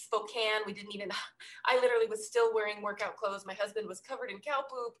to Spokane. We didn't even, I literally was still wearing workout clothes. My husband was covered in cow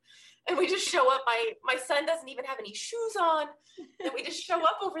poop. And we just show up. My son doesn't even have any shoes on. And we just show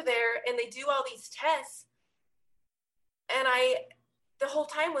up over there and they do all these tests. And I, the whole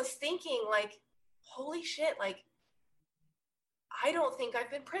time was thinking like, holy shit, like, I don't think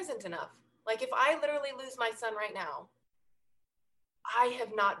I've been present enough. Like if I literally lose my son right now, I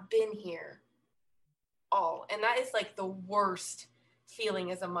have not been here all. And that is like the worst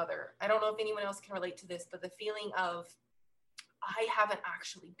feeling as a mother. I don't know if anyone else can relate to this, but the feeling of, I haven't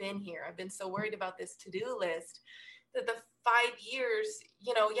actually been here. I've been so worried about this to-do list that the 5 years,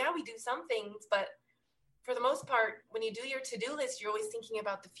 you know, yeah, we do some things, but for the most part, when you do your to-do list, you're always thinking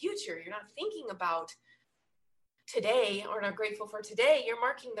about the future. You're not thinking about today or not grateful for today. You're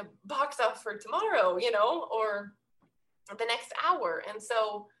marking the box off for tomorrow, you know, or the next hour. And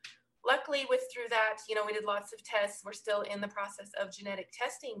so luckily through that, you know, we did lots of tests. We're still in the process of genetic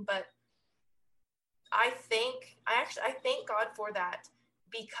testing, but I thank God for that,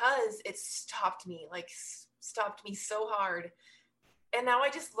 because it stopped me so hard. And now I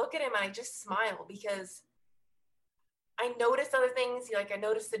just look at him and I just smile, because I notice other things. Like I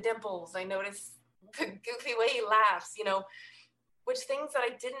notice the dimples. I notice the goofy way he laughs, you know, which things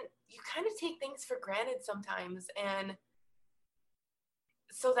that you kind of take things for granted sometimes. And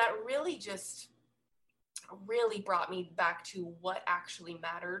so that really brought me back to what actually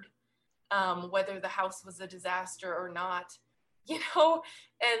mattered, whether the house was a disaster or not, you know,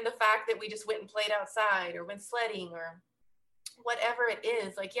 and the fact that we just went and played outside or went sledding or whatever it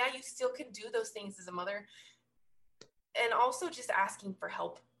is. Like, yeah, you still can do those things as a mother. And also just asking for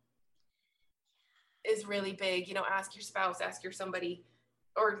help is really big. You know, ask your spouse, ask your somebody,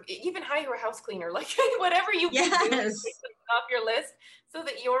 or even hire a house cleaner, like whatever you can do to take something off your list so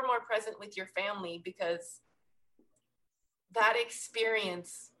that you're more present with your family, because that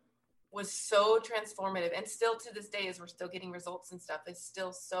experience was so transformative. And still to this day, as we're still getting results and stuff, it's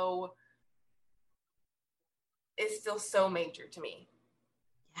still so major to me.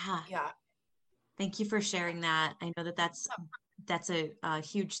 Yeah. Thank you for sharing that. I know that's a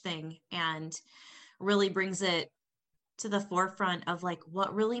huge thing, and really brings it to the forefront of like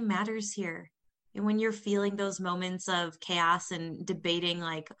what really matters here. And when you're feeling those moments of chaos and debating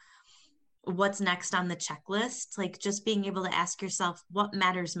like what's next on the checklist, like just being able to ask yourself, what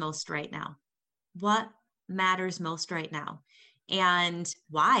matters most right now? What matters most right now? And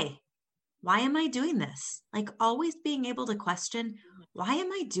why? Why am I doing this? Like always being able to question, why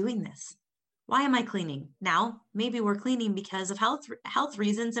am I doing this? Why am I cleaning? Now, maybe we're cleaning because of health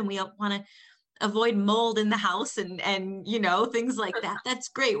reasons, and we want to avoid mold in the house and you know, things like that. That's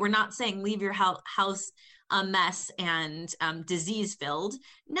great. We're not saying leave your house a mess and disease filled.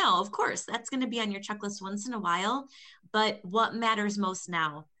 No, of course, that's going to be on your checklist once in a while. But what matters most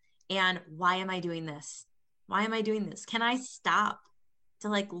now? And why am I doing this? Why am I doing this? Can I stop to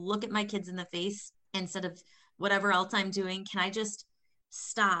like look at my kids in the face instead of whatever else I'm doing? Can I just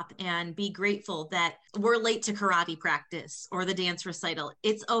stop and be grateful that we're late to karate practice or the dance recital?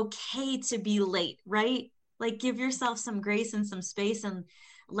 It's okay to be late, right? Like give yourself some grace and some space and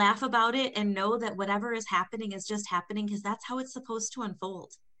laugh about it, and know that whatever is happening is just happening because that's how it's supposed to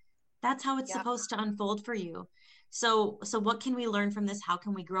unfold. That's how it's supposed to unfold for you. So what can we learn from this? How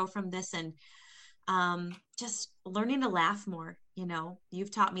can we grow from this? And just learning to laugh more. You know,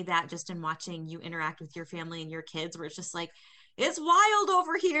 you've taught me that just in watching you interact with your family and your kids, where it's just like, it's wild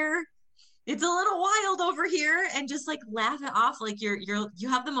over here. it's a little wild over here, and just like laugh it off. Like you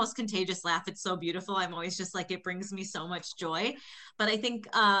have the most contagious laugh. It's so beautiful. I'm always just like, it brings me so much joy. But I think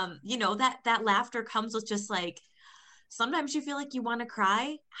you know, that laughter comes with just like, sometimes you feel like you want to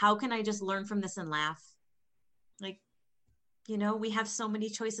cry. How can I just learn from this and laugh? Like, you know, we have so many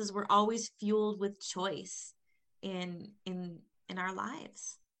choices. We're always fueled with choice in our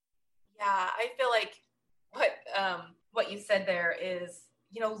lives. Yeah, I feel like what you said there is,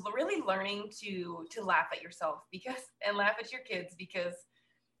 you know, really learning to laugh at yourself because and laugh at your kids, because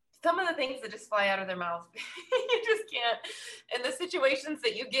some of the things that just fly out of their mouth, you just can't. And the situations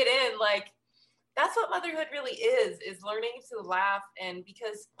that you get in, like, that's what motherhood really is learning to laugh. And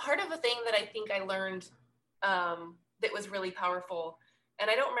because part of a thing that I think I learned that was really powerful, and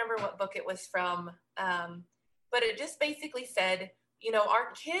I don't remember what book it was from, but it just basically said, you know,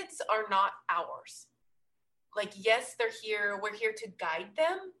 our kids are not ours. Like, yes, they're here, we're here to guide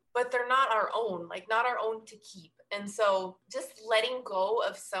them, but they're not our own, like not our own to keep. And so just letting go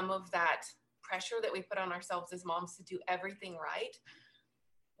of some of that pressure that we put on ourselves as moms to do everything right,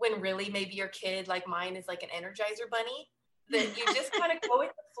 when really maybe your kid, like mine, is like an Energizer bunny, that you just kind of go with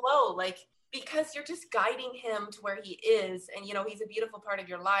the flow, like, because you're just guiding him to where he is. And, you know, he's a beautiful part of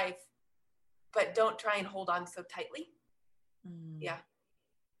your life, but don't try and hold on so tightly. Yeah.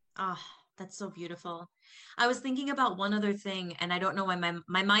 Ah, that's so beautiful. I was thinking about one other thing, and I don't know why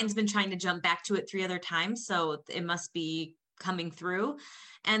my mind's been trying to jump back to it 3 other times, so it must be coming through.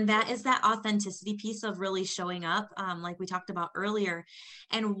 And that is that authenticity piece of really showing up, like we talked about earlier.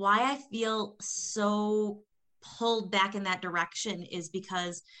 And why I feel so pulled back in that direction is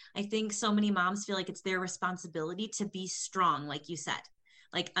because I think so many moms feel like it's their responsibility to be strong, like you said.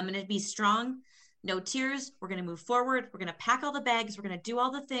 Like, I'm going to be strong, no tears. We're going to move forward. We're going to pack all the bags. We're going to do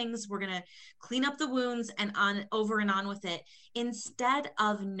all the things. We're going to clean up the wounds and on over and on with it. Instead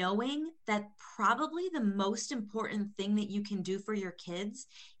of knowing that probably the most important thing that you can do for your kids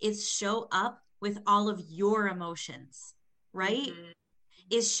is show up with all of your emotions, right? Mm-hmm.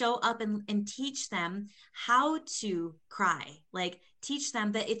 Is show up and teach them how to cry. Like, teach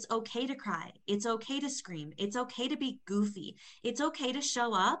them that it's okay to cry. It's okay to scream. It's okay to be goofy. It's okay to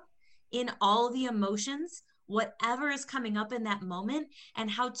show up in all the emotions, whatever is coming up in that moment, and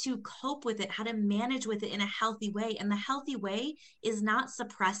how to cope with it, how to manage with it in a healthy way. And the healthy way is not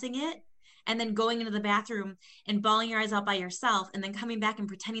suppressing it and then going into the bathroom and bawling your eyes out by yourself and then coming back and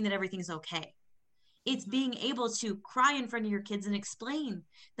pretending that everything's okay. It's being able to cry in front of your kids and explain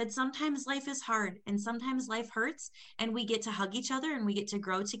that sometimes life is hard and sometimes life hurts, and we get to hug each other and we get to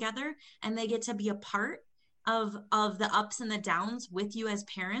grow together, and they get to be a part of the ups and the downs with you as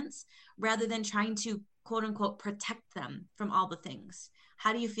parents, rather than trying to quote unquote protect them from all the things.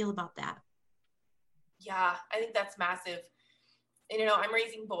 How do you feel about that? Yeah, I think that's massive. And, you know, I'm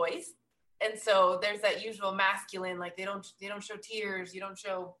raising boys, and so there's that usual masculine, like they don't show tears, you don't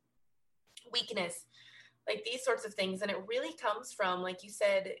show weakness, like these sorts of things. And it really comes from, like you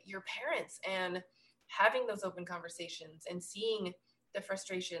said, your parents, and having those open conversations and seeing the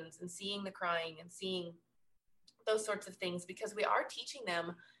frustrations and seeing the crying and seeing those sorts of things, because we are teaching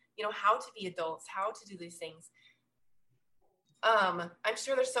them, you know, how to be adults, how to do these things. I'm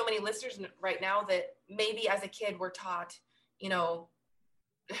sure there's so many listeners right now that maybe as a kid were taught, you know,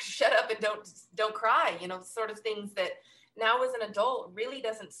 shut up and don't cry, you know, sort of things that now as an adult really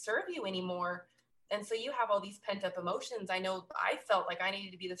doesn't serve you anymore. And so you have all these pent up emotions. I know I felt like I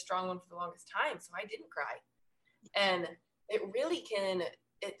needed to be the strong one for the longest time, so I didn't cry. And it really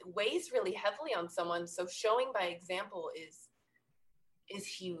it weighs really heavily on someone. So showing by example is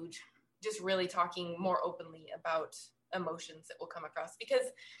huge. Just really talking more openly about emotions that will come across, because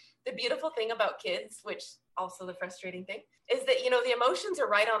the beautiful thing about kids, which also the frustrating thing, is that, you know, the emotions are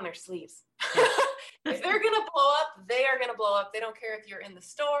right on their sleeves. If they're going to blow up, they are going to blow up. They don't care if you're in the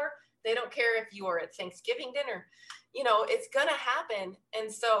store. They don't care if you are at Thanksgiving dinner. You know, it's going to happen.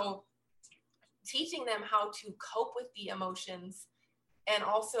 And so teaching them how to cope with the emotions and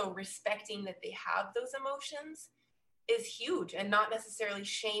also respecting that they have those emotions is huge, and not necessarily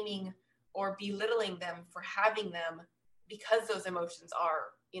shaming or belittling them for having them, because those emotions are,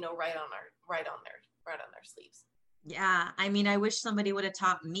 you know, right on their sleeves. Yeah. I mean, I wish somebody would have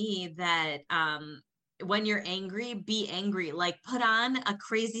taught me that, when you're angry, be angry, like put on a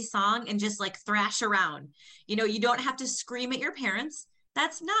crazy song and just like thrash around. You know, you don't have to scream at your parents.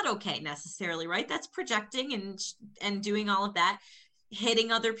 That's not okay necessarily, right? That's projecting and doing all of that.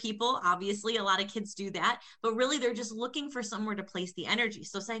 Hitting other people, obviously a lot of kids do that, but really they're just looking for somewhere to place the energy.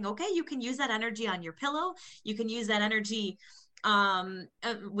 So saying, okay, you can use that energy on your pillow, you can use that energy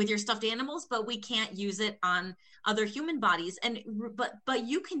with your stuffed animals, but we can't use it on other human bodies. And but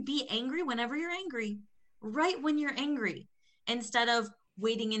you can be angry whenever you're angry, right when you're angry, instead of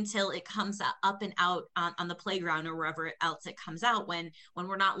waiting until it comes up and out on the playground or wherever else it comes out, when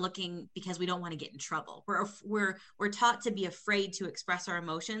we're not looking, because we don't want to get in trouble. We're taught to be afraid to express our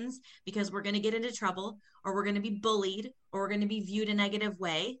emotions because we're going to get into trouble, or we're going to be bullied, or we're going to be viewed a negative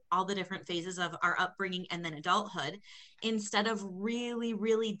way, all the different phases of our upbringing and then adulthood, instead of really,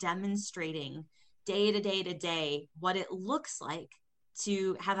 really demonstrating day to day to day what it looks like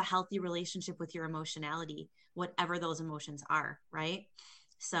to have a healthy relationship with your emotionality, whatever those emotions are, right?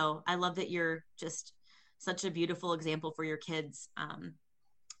 So I love that you're just such a beautiful example for your kids,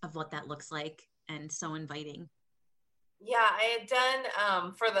 of what that looks like, and so inviting. Yeah, I had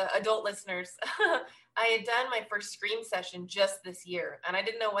done, for the adult listeners, I had done my first Scream session just this year, and I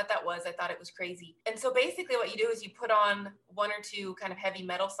didn't know what that was. I thought it was crazy. And so basically what you do is you put on one or two kind of heavy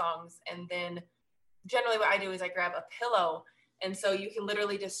metal songs, and then generally what I do is I grab a pillow. And so you can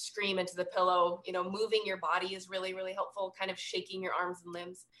literally just scream into the pillow. You know, moving your body is really, really helpful, kind of shaking your arms and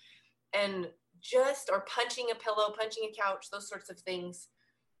limbs, and or punching a pillow, punching a couch, those sorts of things.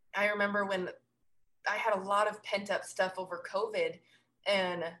 I remember when I had a lot of pent up stuff over COVID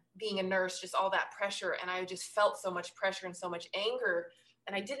and being a nurse, just all that pressure. And I just felt so much pressure and so much anger.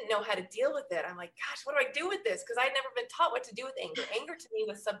 And I didn't know how to deal with it. I'm like, gosh, what do I do with this? Because I'd never been taught what to do with anger. Anger to me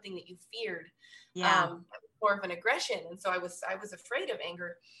was something that you feared, Yeah. more of an aggression. And so I was afraid of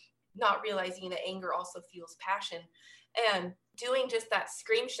anger, not realizing that anger also feels passion. And doing just that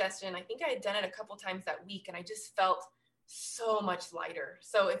Scream session, I think I had done it a couple times that week, and I just felt so much lighter.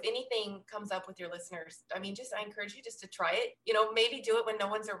 So if anything comes up with your listeners, I mean, I encourage you just to try it. You know, maybe do it when no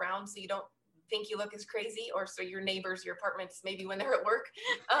one's around, so you don't think you look as crazy, or so your neighbors, your apartments, maybe when they're at work.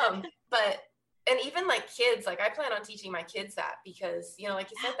 And even like kids, like I plan on teaching my kids that, because, you know,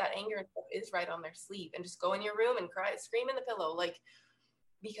 like you said, that anger and stuff is right on their sleeve, and just go in your room and cry, scream in the pillow, like,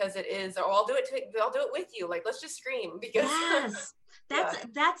 because it is, or I'll do it with you. Like, let's just scream, because yes.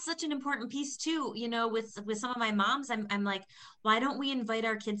 That's such an important piece too. You know, with some of my moms, I'm like, why don't we invite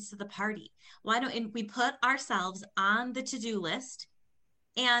our kids to the party? Why don't we put ourselves on the to-do list,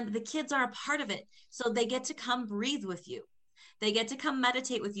 and the kids are a part of it, so they get to come breathe with you. They get to come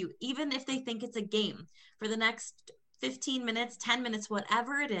meditate with you, even if they think it's a game. For the next 15 minutes, 10 minutes,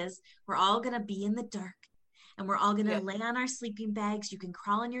 whatever it is, we're all going to be in the dark, and we're all going to lay on our sleeping bags. You can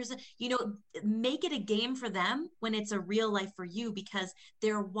crawl in yours, you know, make it a game for them when it's a real life for you, because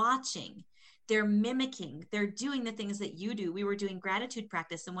they're watching, they're mimicking, they're doing the things that you do. We were doing gratitude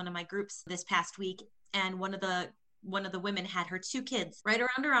practice in one of my groups this past week, and one of the women had her two kids right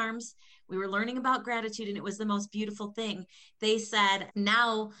around her arms. We were learning about gratitude, and it was the most beautiful thing. They said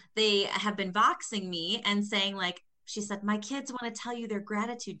now they have been boxing me and saying, like, she said, my kids want to tell you their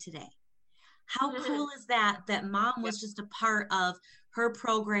gratitude today. How cool is that mom was just a part of her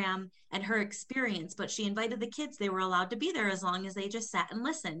program and her experience, but she invited the kids. They were allowed to be there as long as they just sat and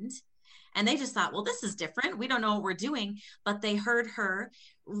listened. And they just thought, well, this is different. We don't know what we're doing. But they heard her,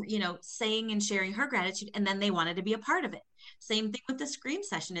 you know, saying and sharing her gratitude, and then they wanted to be a part of it. Same thing with the Scream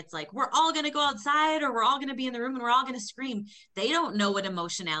session. It's like, we're all going to go outside, or we're all going to be in the room, and we're all going to scream. They don't know what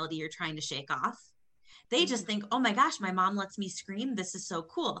emotionality you're trying to shake off. They just think, oh my gosh, my mom lets me scream. This is so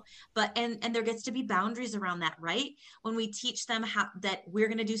cool. But, and there gets to be boundaries around that, right? When we teach them how that we're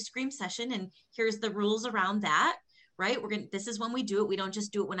going to do Scream session, and here's the rules around that, right? This is when we do it. We don't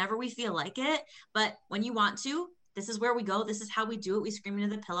just do it whenever we feel like it, but when you want to, this is where we go. This is how we do it. We scream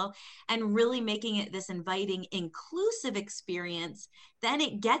into the pillow, and really making it this inviting, inclusive experience. Then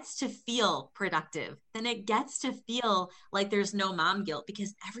it gets to feel productive. Then it gets to feel like there's no mom guilt,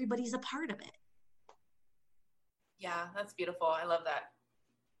 because everybody's a part of it. Yeah, that's beautiful. I love that.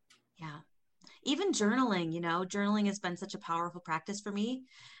 Yeah. Even journaling, you know, journaling has been such a powerful practice for me.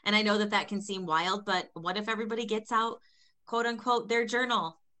 And I know that can seem wild, but what if everybody gets out, quote unquote, their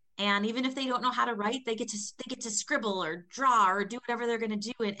journal? And even if they don't know how to write, they get to scribble or draw or do whatever they're going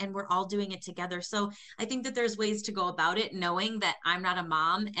to do, and we're all doing it together. So I think that there's ways to go about it, knowing that I'm not a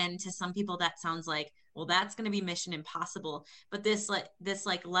mom, and to some people that sounds like, well, that's going to be mission impossible. But this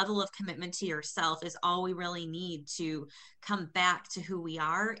level of commitment to yourself is all we really need to come back to who we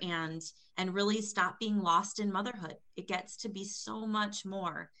are, and really stop being lost in motherhood. It gets to be so much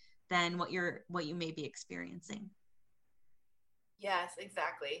more than what you may be experiencing. Yes,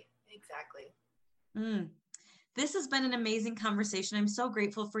 exactly. This has been an amazing conversation. I'm so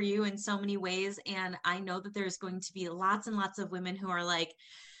grateful for you in so many ways. And I know that there's going to be lots and lots of women who are like,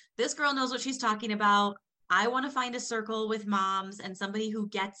 this girl knows what she's talking about. I want to find a circle with moms and somebody who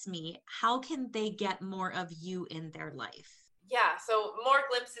gets me. How can they get more of you in their life? Yeah, so more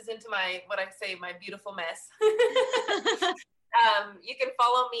glimpses into my beautiful mess. You can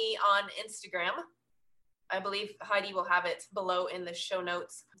follow me on Instagram. I believe Heidi will have it below in the show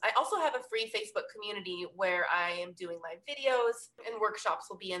notes. I also have a free Facebook community where I am doing live videos, and workshops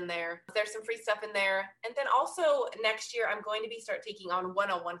will be in there. There's some free stuff in there. And then also next year, I'm going to start taking on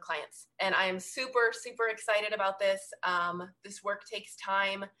one-on-one clients. And I am super, super excited about this. This work takes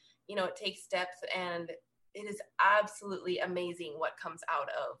time, it takes depth, and it is absolutely amazing what comes out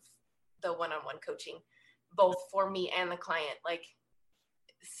of the one-on-one coaching, both for me and the client. Like,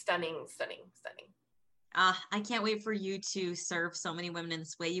 stunning, stunning, stunning. I can't wait for you to serve so many women in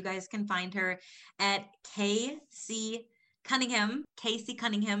this way. You guys can find her at KC Cunningham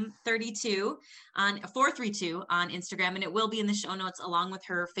 32 on 432 on Instagram, and it will be in the show notes along with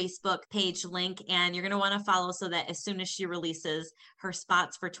her Facebook page link. And you're going to want to follow so that as soon as she releases her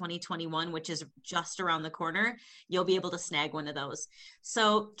spots for 2021, which is just around the corner, you'll be able to snag one of those.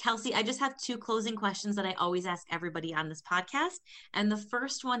 So Kelsey, I just have 2 closing questions that I always ask everybody on this podcast. And the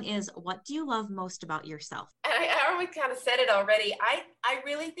first one is, what do you love most about yourself? I already kind of said it already. I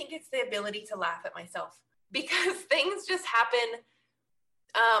really think it's the ability to laugh at myself, because things just happen.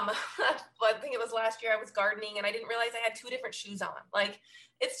 I think it was last year I was gardening and I didn't realize I had 2 different shoes on. Like,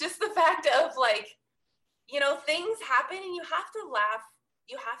 it's just the fact of like, things happen and you have to laugh.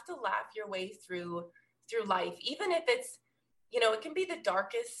 You have to laugh your way through life, even if it's, it can be the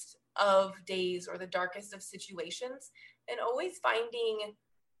darkest of days or the darkest of situations, and always finding,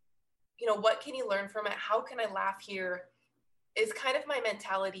 what can you learn from it? How can I laugh here is kind of my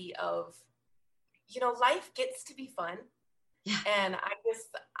mentality of, life gets to be fun. Yeah. And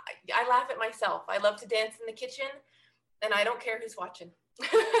I laugh at myself. I love to dance in the kitchen, and I don't care who's watching.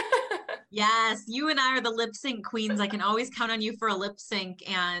 Yes, you and I are the lip sync queens. I can always count on you for a lip sync.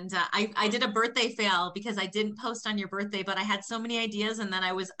 And I did a birthday fail because I didn't post on your birthday, but I had so many ideas, and then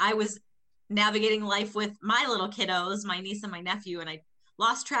I was navigating life with my little kiddos, my niece and my nephew, and I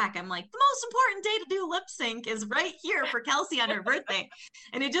lost track. I'm like, the most important day to do lip sync is right here for Kelsey on her birthday.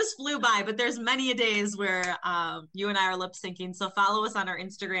 And it just flew by, but there's many a days where you and I are lip syncing. So follow us on our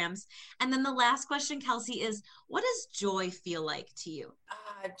Instagrams. And then the last question, Kelsey, is what does joy feel like to you?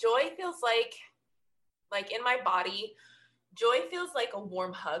 Joy feels like in my body, joy feels like a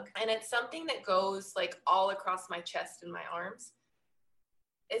warm hug. And it's something that goes like all across my chest and my arms.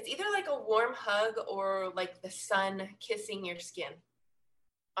 It's either like a warm hug or like the sun kissing your skin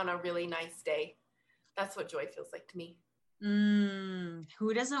on a really nice day. That's what joy feels like to me.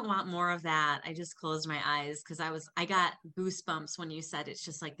 Who doesn't want more of that? I just closed my eyes because I got goosebumps when you said it's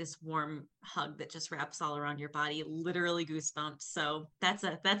just like this warm hug that just wraps all around your body, literally goosebumps. So that's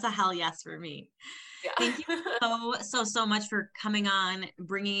a hell yes for me. Yeah. Thank you so much for coming on,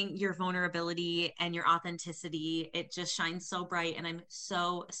 bringing your vulnerability and your authenticity. It just shines so bright, and I'm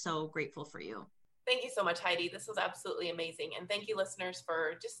so grateful for you. Thank you so much, Heidi. This was absolutely amazing. And thank you, listeners,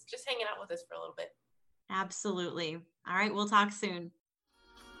 for just hanging out with us for a little bit. Absolutely. All right, we'll talk soon.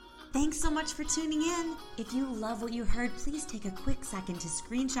 Thanks so much for tuning in. If you love what you heard, please take a quick second to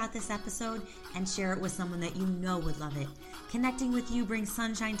screenshot this episode and share it with someone that you know would love it. Connecting with you brings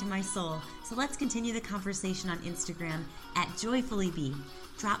sunshine to my soul, so let's continue the conversation on Instagram at JoyfullyBe.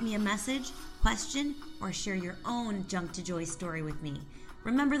 Drop me a message, question, or share your own Junk to Joy story with me.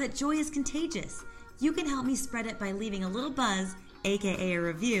 Remember that joy is contagious. You can help me spread it by leaving a little buzz, aka a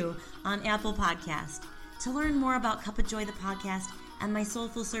review, on Apple Podcast. To learn more about Cup of Joy the podcast and my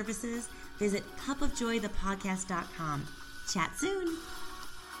soulful services, visit cupofjoythepodcast.com. Chat soon.